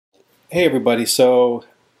Hey everybody, so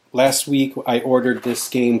last week I ordered this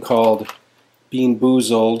game called Being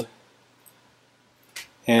Boozled,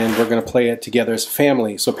 and we're going to play it together as a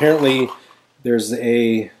family. So apparently there's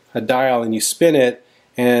a dial and you spin it,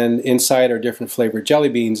 and inside are different flavored jelly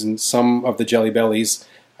beans, and some of the Jelly Bellies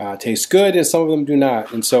taste good and some of them do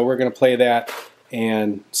not. And so we're going to play that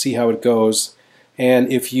and see how it goes.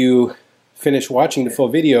 And if you finish watching the full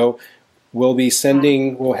video, we'll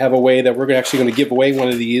have a way that we're actually going to give away one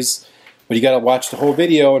of these. But you got to watch the whole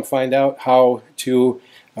video and find out how to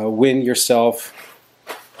win yourself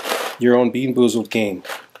your own Being Boozled game.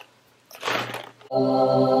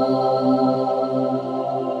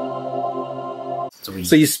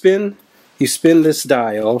 So you spin this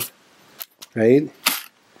dial, right?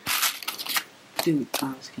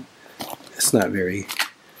 It's not very.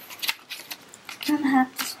 I don't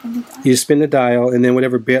have to spin the dial. You spin the dial, and then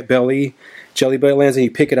whatever jelly belly lands in,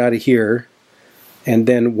 you pick it out of here. And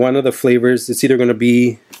then one of the flavors, it's either going to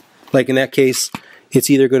be, like in that case,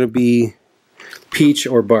 it's either going to be peach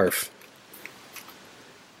or barf.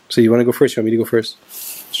 So you want to go first? You want me to go first?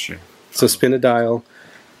 Sure. So spin the dial,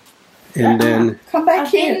 and then... Come back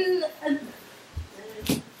here.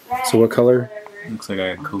 So what color? Looks like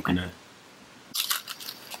I got coconut.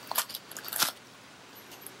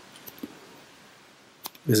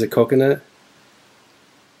 Is it coconut?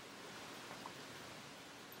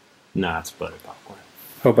 Nah, it's butter popcorn.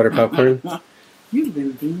 Oh, butter popcorn? You've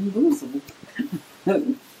been being boozled.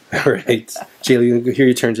 Alright. Jayla, here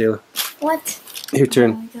your turn, Jayla. What? Your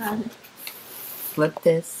turn. Oh my god. Flip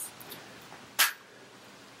this.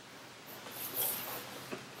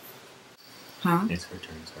 Huh? It's her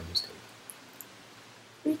turn, so I'm just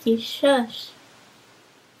taking. Ricky, shush.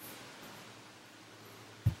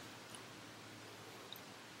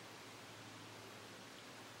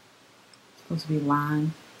 Supposed to be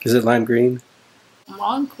lime. Is it lime green?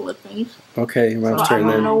 Lime clippings. Okay, your mom's So I turn don't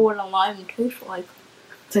then. know what a lime tastes like.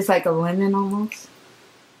 Tastes like a lemon almost.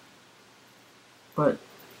 But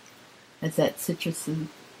it's that citrusy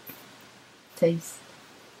taste.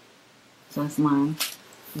 So it's lime.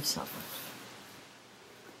 You suffer.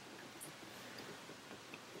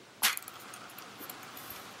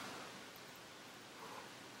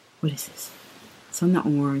 What is this? It's on the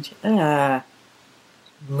orange.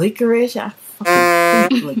 Licorice? I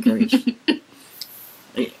fucking hate licorice.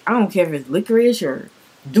 I don't care if it's licorice or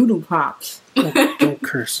doodle pops. Don't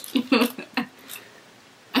curse.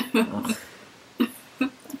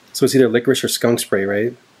 So it's either licorice or skunk spray,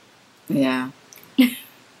 right? Yeah. Does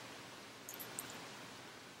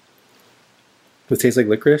it taste like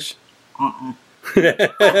licorice? So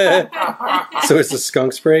it's a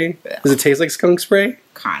skunk spray? Does it taste like skunk spray?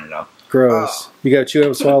 Kind of. Gross. You gotta chew it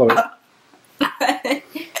and swallow it.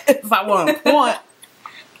 If I want to point.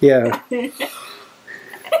 Yeah.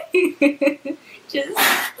 Just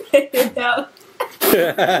spit it out.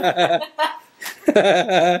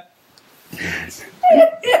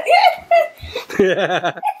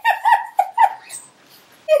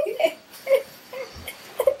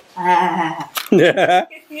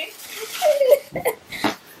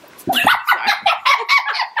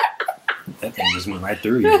 That thing just went right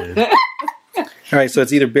through you. Alright, so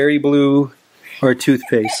it's either berry blue or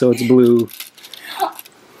toothpaste, so it's blue.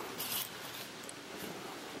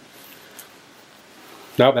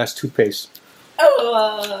 No, that's toothpaste.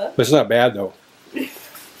 Oh. But it's not bad though.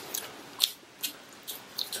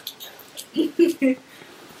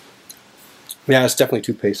 Yeah, it's definitely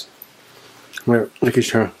toothpaste. Right, look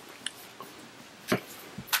at your.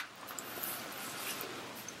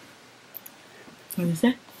 What is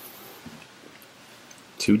that?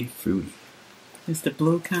 Tutti Frutti. It's the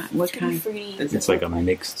blue kind. What kind? Fruity. It's like a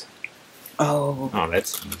mixed. Oh. Oh,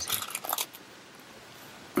 that's easy.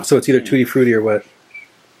 So it's either Tutti Frutti or what?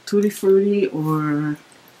 Tutti Frutti or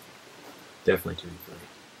Definitely Tutti Frutti.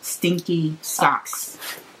 stinky socks.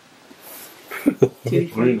 Tutti What do you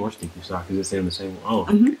Frutti. mean, or stinky sock? Is it saying the same one? Oh.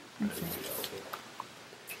 Mhm.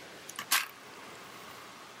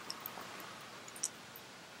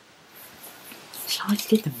 So let's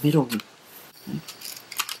get the middle one.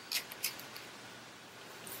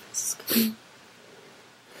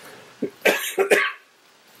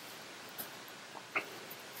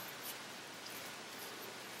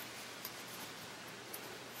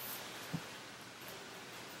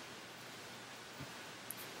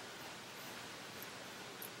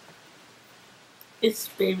 It's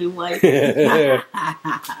baby white. It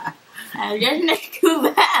doesn't taste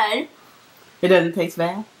too bad. It doesn't taste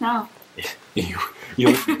bad? No. You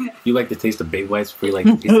like the taste of Baby Wipes before you like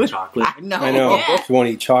the taste of chocolate? I know. I know. Yeah. If you want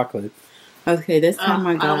to eat chocolate. Okay, this time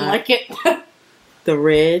I I don't got like it. the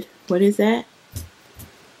red. What is that?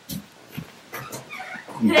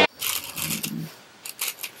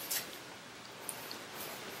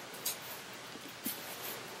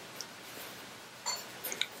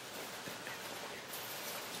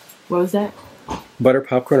 What was that? Butter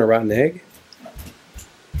popcorn or rotten egg?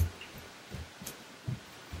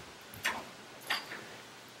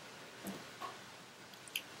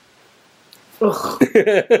 Ugh.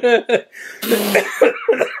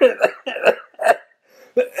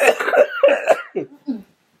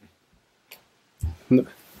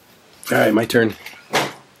 All right, my turn.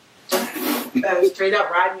 That was straight up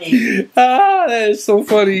rotten egg. Ah, that is so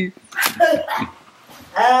funny.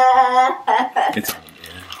 It's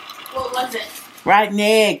What was it? Rotten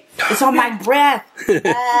egg. It's on my breath.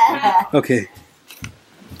 Okay.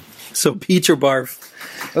 So peach or barf?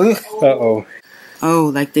 Uh-oh.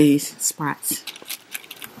 Oh, like these spots.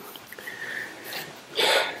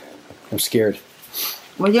 I'm scared.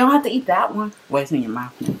 Well, you don't have to eat that one. Well, it's in your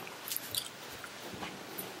mouth now.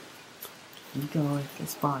 You go.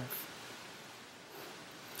 It's barf.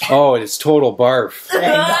 Oh, it's total barf.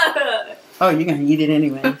 Oh, you're gonna eat it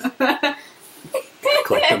anyways.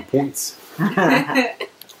 collect them points.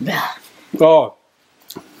 Oh.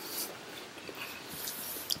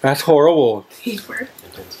 That's horrible. Paper.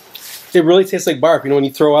 It really tastes like barf. You know when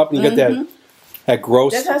you throw up and you get that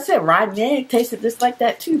gross... That's what I said. Rotten egg tasted just like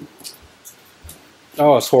that too.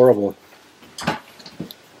 Oh, it's horrible.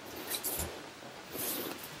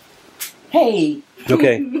 Hey.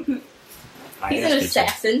 Okay. He's an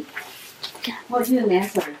assassin. Well, you didn't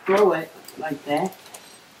ask her to throw it like that.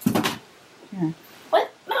 Yeah.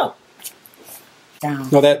 What? No. Down.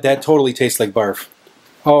 No, that totally tastes like barf.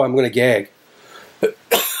 Oh, I'm going to gag.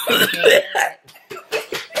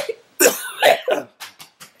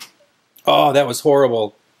 Oh, that was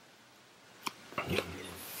horrible.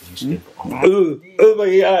 Ooh, oh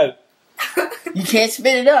my God. You can't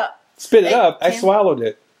spit it up. Spit it up. I swallowed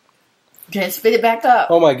it. You can't spit it back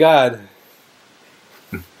up. Oh my God.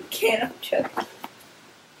 Can of choke.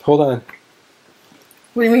 Hold on.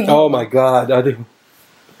 What do you mean? Oh my God.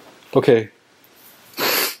 Okay.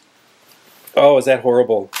 Oh, is that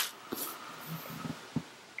horrible?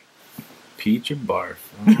 Peach or barf?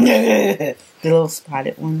 The little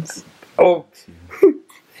spotted ones. Oh.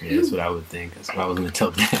 Yeah, that's what I would think. That's what I was going to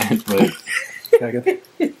tell Dad. But Can I get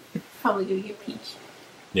that? Probably gonna get peach.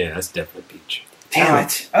 yeah, that's definitely peach. Damn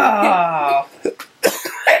it. Oh.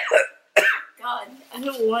 God, I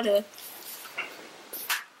don't wanna.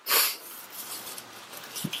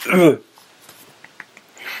 Ugh.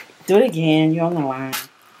 Do it again. You're on the line.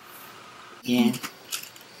 Yeah.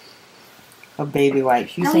 Or baby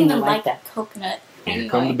wipes. You I don't seem to even like like that. that coconut. Here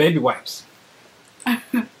come the baby wipes.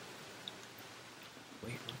 Wait.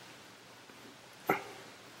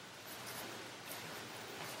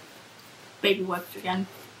 Baby wipes again.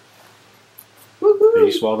 Did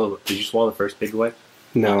you swallow the first baby wipe?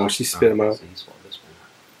 No, she spit them out. So you swallowed this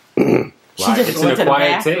one. Why? just It's went an to the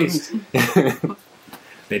acquired bathroom. taste.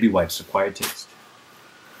 Baby wipes, acquired taste.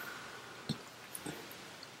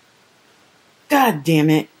 God damn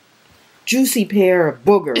it. Juicy pair of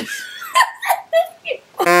boogers.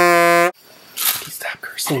 Stop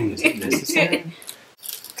cursing. Is it necessary?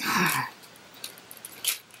 God.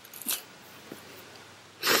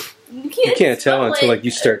 You You can't tell smell until it. like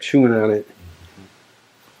you start chewing on it.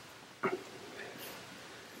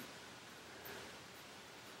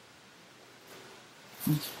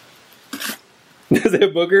 Is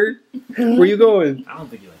that booger? Where you going? I don't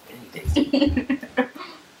think you like any taste.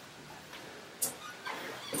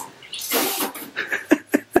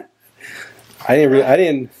 I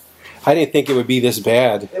didn't think it would be this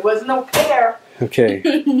bad. There was no pear. Okay.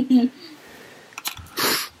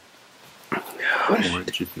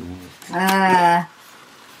 Orange if you want. Ah.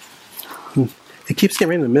 It keeps getting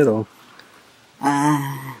right in the middle.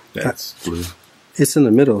 Ah. That's blue. It's in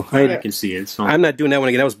the middle. I can see it. It's not, I'm not doing that one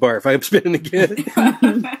again. That was barf. I'm spitting again.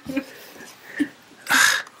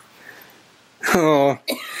 Oh.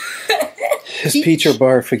 It's peach or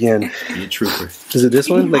barf again. be a trooper. Is it this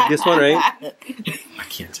one? Like this one, right? I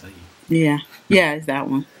can't tell you. Yeah. Yeah, it's that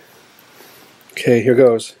one. Okay, here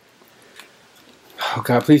goes. Oh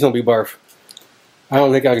God, please don't be barf. I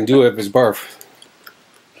don't think I can do it if it's barf.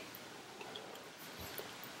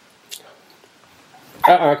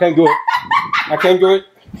 I can't do it. I can't do it.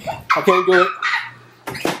 I can't do it.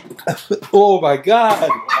 Oh my God.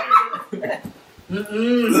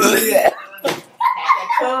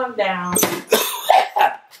 Calm down.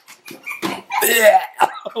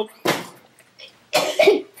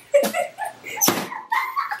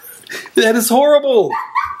 That is horrible.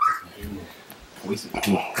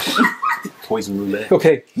 Poison roulette.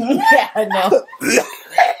 Okay. Yeah, I know.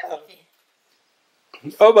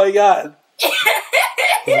 Oh my God.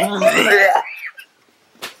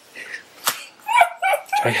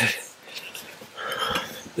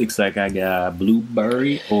 Looks like I got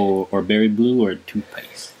blueberry or berry blue or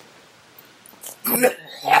toothpaste. Get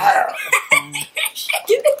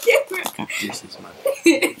the camera. This is my.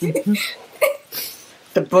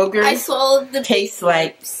 The boogers I swallowed the taste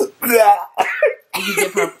like. Did you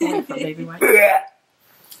give her a point for baby wipe? Let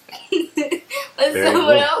Very someone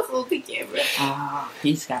good. else hold the camera. Oh,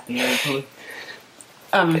 he's got berry blue.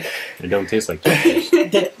 It don't taste like toothpaste.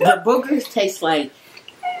 The boogers taste like.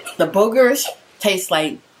 The boogers taste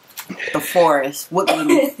like the forest,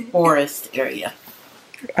 woodland forest area.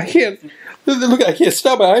 I can't. Look, I can't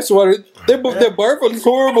stop my ice water. Their barf is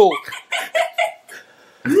horrible.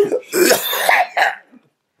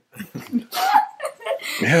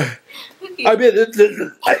 I mean,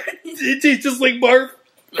 it tastes just like barf.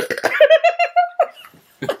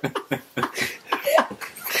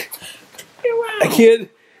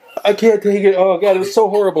 I can't take it. Oh God, it was so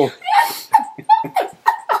horrible.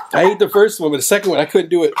 I ate the first one, but the second one I couldn't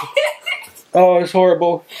do it. Oh, it's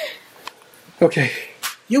horrible. Okay.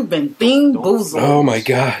 You've been being boozled. Oh my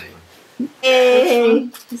God. Hey.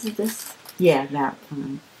 This is this. Yeah, that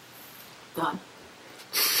one. Gone.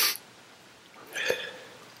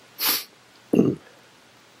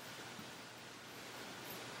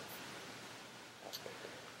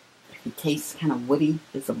 It tastes kind of woody.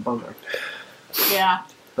 It's a booger. Yeah.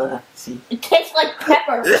 But see, It tastes like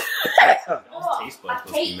pepper. Taste Oh, buds I must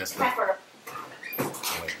be hate messed up. pepper.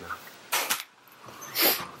 Oh, wait,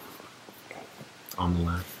 no. On the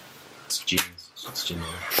line. It's Jim's. It's Jim's.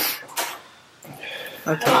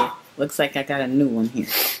 okay. Looks like I got a new one here.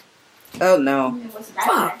 Oh no. It wasn't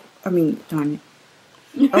that I mean, darn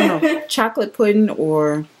it. Oh no. Chocolate pudding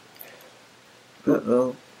or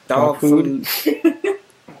dog Dog food? food.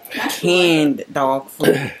 Canned dog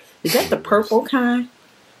food. Is that the purple kind?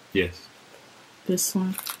 Yes. This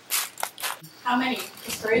one? bad. How many?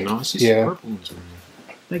 Just 3? No, it's just Yeah. purple ones in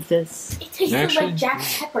there. Like this. It tastes Actually, like Jack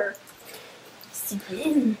Pepper.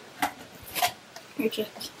 Here, Jack.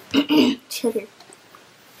 Sugar.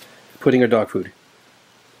 Pudding or dog food?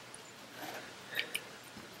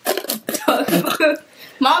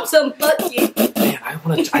 Mom, some bucket. Man, I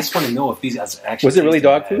just want to know if these guys actually. Was it really taste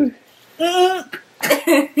dog bad. food? I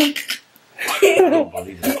don't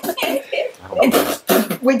believe it. I don't believe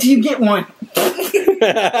it. Wait till you get one.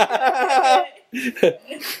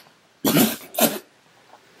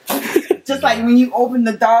 Just like when you open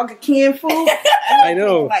the dog a canned food. I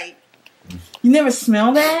know. Like, you never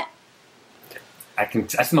smell that? I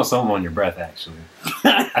smell something on your breath, actually.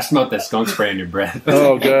 I smelled that skunk spray in your breath.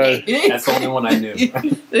 Oh God. That's the only one I knew.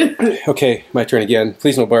 Okay, my turn again.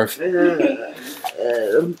 Please no barf.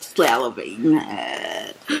 I'm salivating.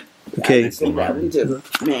 Okay, That's the one.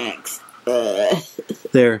 Next.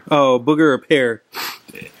 there. Oh, booger or pear?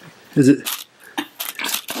 Is it?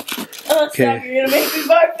 Oh, Okay. stop, you're gonna make me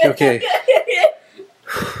barf. Okay.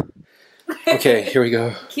 Okay, here we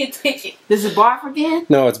go. Can't take it. This is barf again?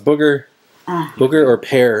 No, it's booger, booger or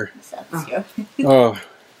pear. Let's go. Oh,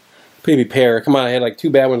 maybe pear. Come on, I had like 2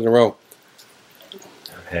 bad ones in a row.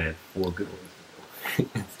 I've had 4 good ones.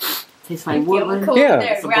 Tastes like Come woodland. Yeah. over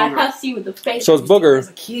there, It's a roundhouse you with the face. So it's booger. As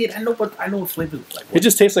a kid, I know what flavors like. It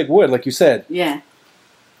just tastes like wood, like you said. Yeah.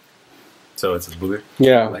 So it's a booger.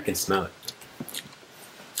 Yeah, I can smell it.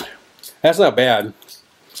 that's not bad.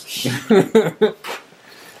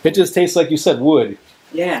 It just tastes like you said wood.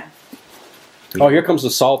 Yeah. Oh, here comes the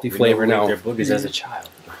salty We flavor never now. ate their boogers as a child.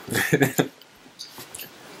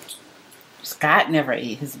 Scott never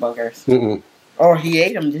ate his boogers. Mm-mm. Or he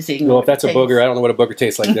ate them, just eating Well, if that's a booger, I don't know what a booger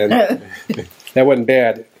tastes like then. That wasn't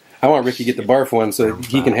bad. I want Ricky to get the barf one so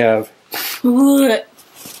he can have. What?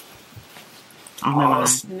 Oh,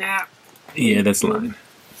 snap! Yeah, that's lime.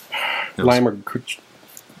 Lime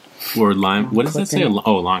Or lime. What does that say?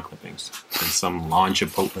 Oh, lawn clippings. And some lawn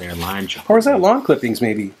chipotle or lime chipotle. or is that lawn clippings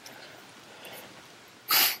maybe?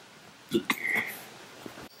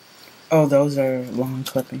 Oh, those are lawn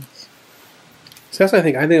clippings. So that's what I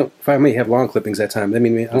think. I think if I may have lawn clippings that time. I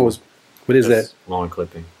mean, I was. What is That's that? lawn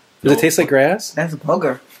clipping. Does it taste like grass? That's a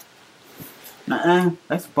booger.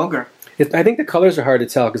 That's booger. I think the colors are hard to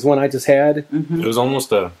tell because one I just had, It was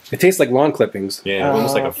almost a it tastes like lawn clippings.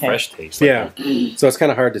 almost like a okay. fresh taste. Yeah, so it's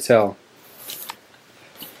kind of hard to tell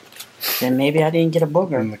Then maybe I didn't get a in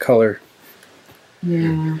booger. the color.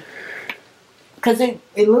 Yeah. Because it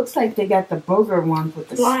looks like they got the booger ones with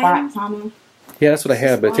the Lime. spots on them. Yeah, that's what I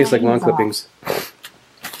had, but it tastes like lawn clippings. What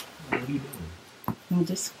are you doing? And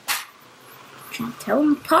just, Can't tell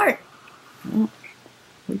them apart.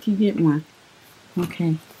 we can get one.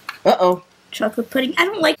 Okay. Uh-oh. Chocolate pudding. I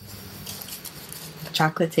don't like.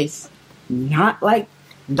 Chocolate tastes not like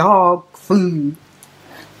dog food.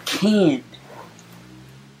 Canned.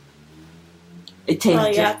 It tastes Oh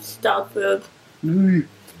yeah, good. it's dog food. Mm.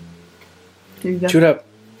 There you go. Chew it up.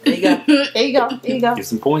 There you go. There you go. There you go. Get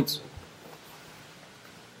some points.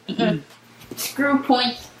 Screw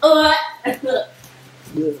points.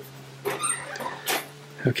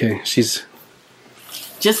 Okay, she's.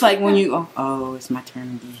 Just like when you. Oh, it's my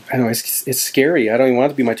turn again. I know it's scary. I don't even want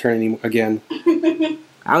it to be my turn again.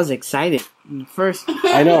 I was excited first.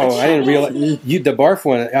 I know. I didn't realize the barf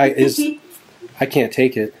one. I can't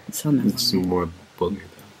take it. It's on the It's some more booger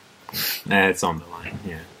though. That's on the line.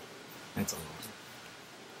 Yeah, that's on the line.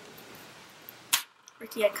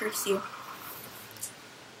 Ricky, I curse you.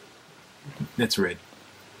 That's red.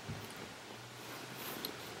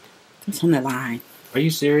 It's on the line. Are you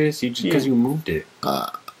serious? You just because you moved it.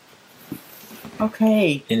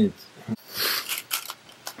 Okay. And it's.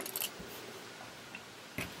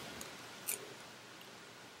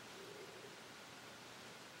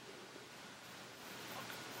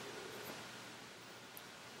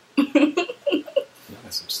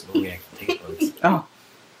 That's some slow reacting taste buds. Oh,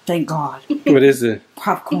 thank God. What is it?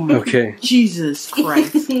 Popcorn. Okay. Jesus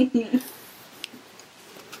Christ.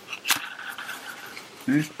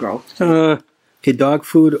 That's gross. Okay, dog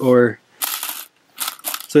food or.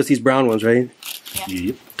 So it's these brown ones, right?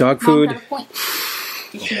 Yep. Dog Mom food. got a point.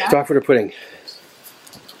 Did she not? Dog food or pudding.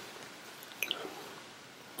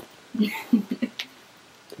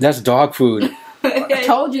 That's dog food. I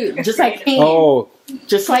told you, just like can. Oh,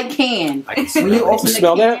 Just like can. I can smell When you it. open you the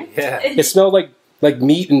smell can. that? Yeah. It smelled like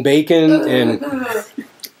meat and bacon and.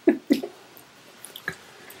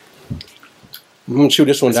 I'm gonna chew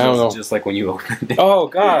this one down though. Just like when you opened it. Oh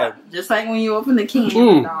God! Just like when you open the can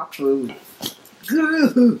Mm. of dog food.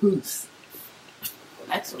 Gross.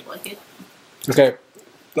 That's what like it. Okay.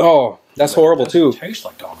 Oh, that's horrible too. Tastes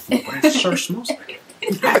like dog food, but it sure smells like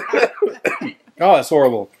it. Oh, that's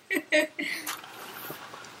horrible.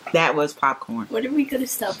 That was popcorn. When are we gonna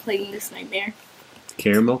stop playing this nightmare?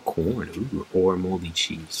 Caramel corn, ooh, or moldy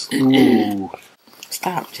cheese. Ooh.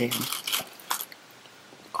 Stop, Jay.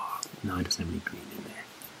 Oh, no, it doesn't have any green in there.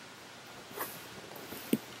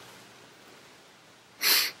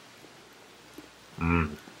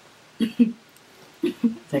 Is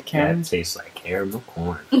that carrot? That tastes like caramel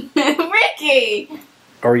corn. Ricky!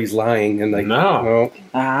 Or he's lying and like No. Oh,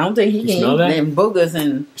 I don't think he You can smell eat that? them boogers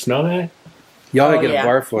and. You smell that? you ought to Oh, get yeah. a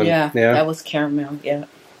barf one. Yeah, that was caramel. Yeah.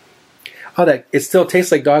 Oh, that it still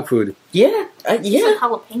tastes like dog food. Yeah. It's Yeah. like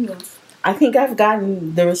jalapenos. I think I've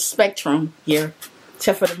gotten the spectrum here,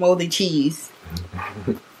 except for the moldy cheese.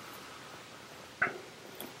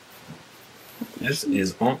 This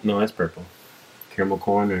is no, that's purple. Caramel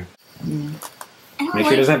corn, or Yeah. I don't make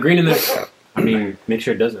sure it doesn't have green in there. I mean, make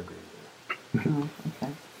sure it does have green. Oh,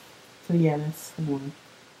 okay. So yeah, that's the one.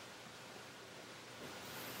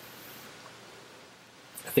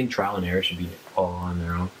 I think trial and error should be all on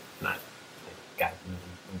their own, not like guidance.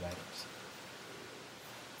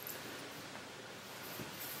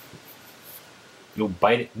 You'll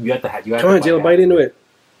bite it. You have to have. You have Come to on, Jill, half bite of into it.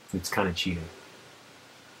 It's kind of cheating.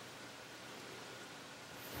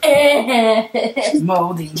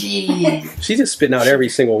 Moldy cheese. She's just spitting out every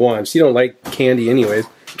single one. She don't like candy anyways.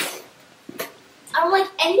 I don't like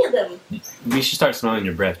any of them. You should start smelling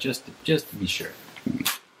your breath just to be sure.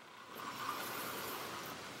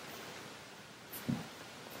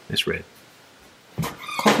 It's red.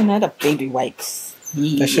 Coconut or baby wipes.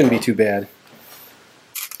 Yeah. That shouldn't be too bad.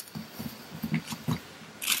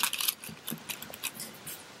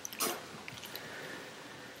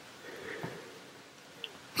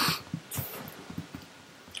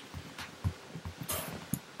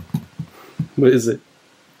 What is it?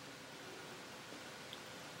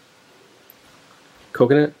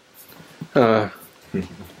 Coconut?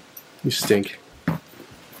 You stink.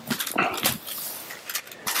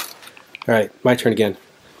 Alright, my turn again.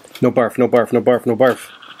 No barf, no barf, no barf, no barf.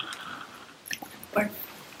 Barf.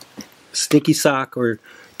 Stinky sock or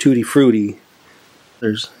tutti frutti.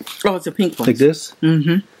 There's Oh, it's a pink one. like this.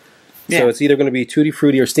 Mm-hmm. Yeah. So it's either going to be tutti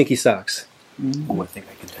frutti or stinky socks. Oh, I think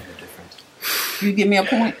I can tell the difference. You give me a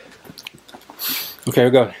point. Okay,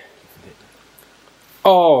 we're going.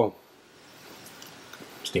 Oh,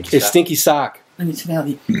 Stinky it's sock. stinky sock. Let me smell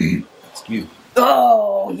it. It's you.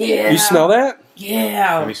 Oh, yeah. You smell that? Let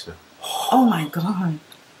Yeah. me smell. Oh, my God.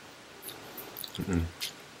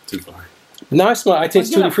 Too far. Now I smell. I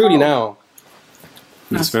taste Well, tutti frutti oh. now.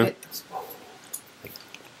 You smell?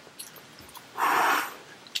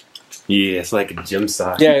 Yeah, it's like a gym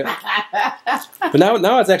sock. Yeah, but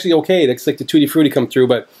now it's actually okay. It's like the tutti frutti come through,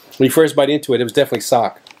 but when you first bite into it, it was definitely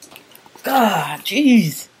sock. God,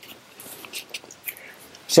 jeez.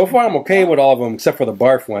 So far, I'm okay with all of them except for the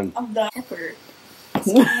barf one. Of the pepper.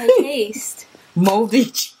 It's my taste. Moldy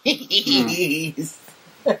cheese.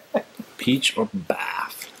 Peach or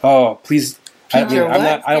bath? Oh, please. I Peach or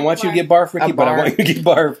what? don't want you to get barf, Ricky, A but I barf. want you to get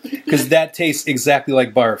barf because that tastes exactly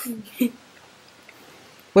like barf.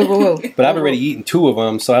 Wait. But I've already eaten 2 of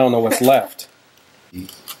them, so I don't know what's left.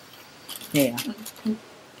 Yeah. Man,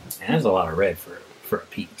 there's a lot of red for a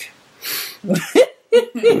peach. Wait.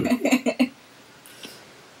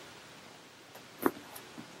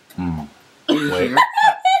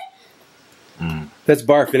 That's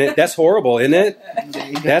barf, isn't it? That's horrible, isn't it?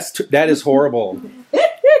 That is horrible.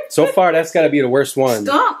 So far, that's got to be the worst one.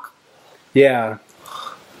 Skunk. Yeah.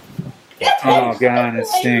 Oh god, it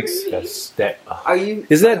stinks. That's that. Are you?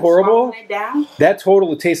 Isn't that horrible? It down? That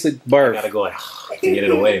totally tastes like I barf. gotta go like, to get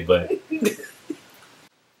it away, but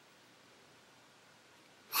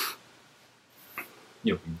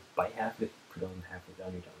you bite half of it, put on half of it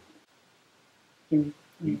down your tongue.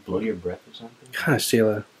 You blow your breath or something? Gosh,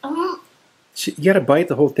 Sheila. You got to bite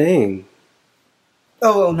the whole thing.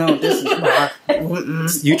 Oh no, this is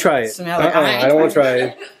barf. You try it. Smell it. I don't want to try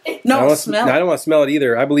it. No, smell. I don't want to smell it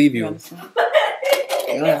either. I believe you.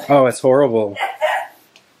 Oh, it's horrible.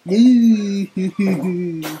 You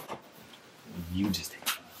just take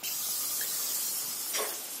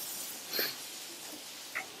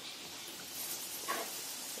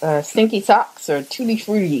it. Stinky socks or tutti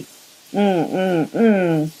frutti.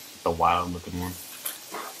 The wild looking one.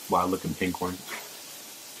 Wild looking pink one.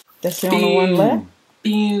 That's the only one left.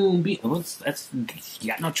 Beam. Well, that's you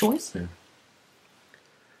got no choice then.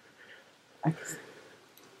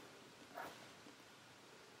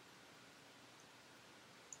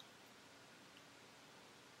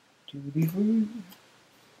 Tutti frutti.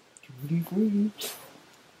 Tutti frutti.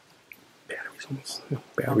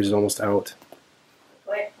 Battery's almost out.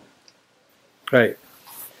 What? Right.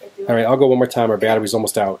 All right, I'll go one more time. Our battery's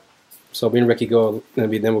almost out. So me and Ricky go, then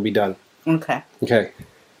we'll be done. Okay. Okay.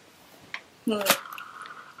 It's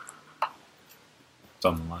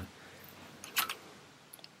on the line.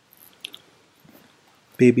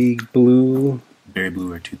 Baby blue. Berry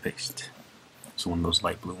blue or toothpaste. It's one of those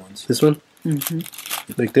light blue ones. This one? Mm-hmm.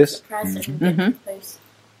 Like this? Mm-hmm. There's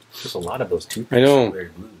a lot of those toothpaste. I know. Berry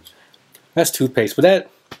blues. That's toothpaste.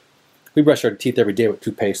 But we brush our teeth every day with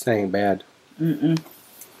toothpaste. That ain't bad.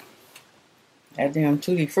 That damn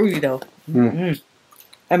tutti frutti though. Mm.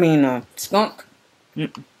 I mean, skunk.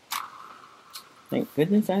 Thank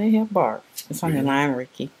goodness I didn't have barf. It's on your line,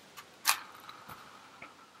 Ricky.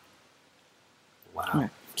 Wow.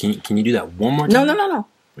 Can you do that one more time? No.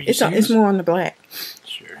 Were you It's serious? more on the black.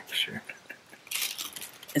 Sure.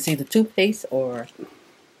 It's either toothpaste or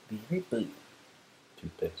berry blue.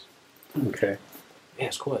 Toothpaste. Okay. Yeah,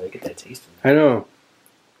 it's cool. I get that taste. I know.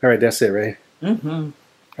 All right, that's it, right? Mm-hmm.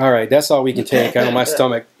 All right, that's all we can take. I know my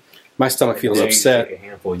stomach feels Yeah, you upset. take a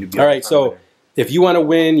handful, you'll be All on right, time so there. if you want to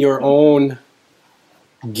win your own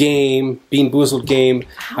game, Bean Boozled game,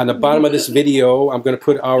 on the bottom of this video, I'm going to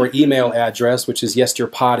put our email address, which is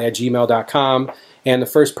yesterpod@gmail.com, and the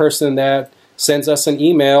first person that sends us an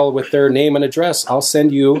email with their name and address, I'll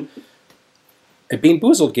send you a Bean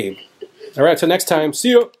Boozled game. All right, till next time,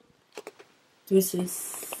 see you.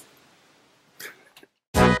 Deuces.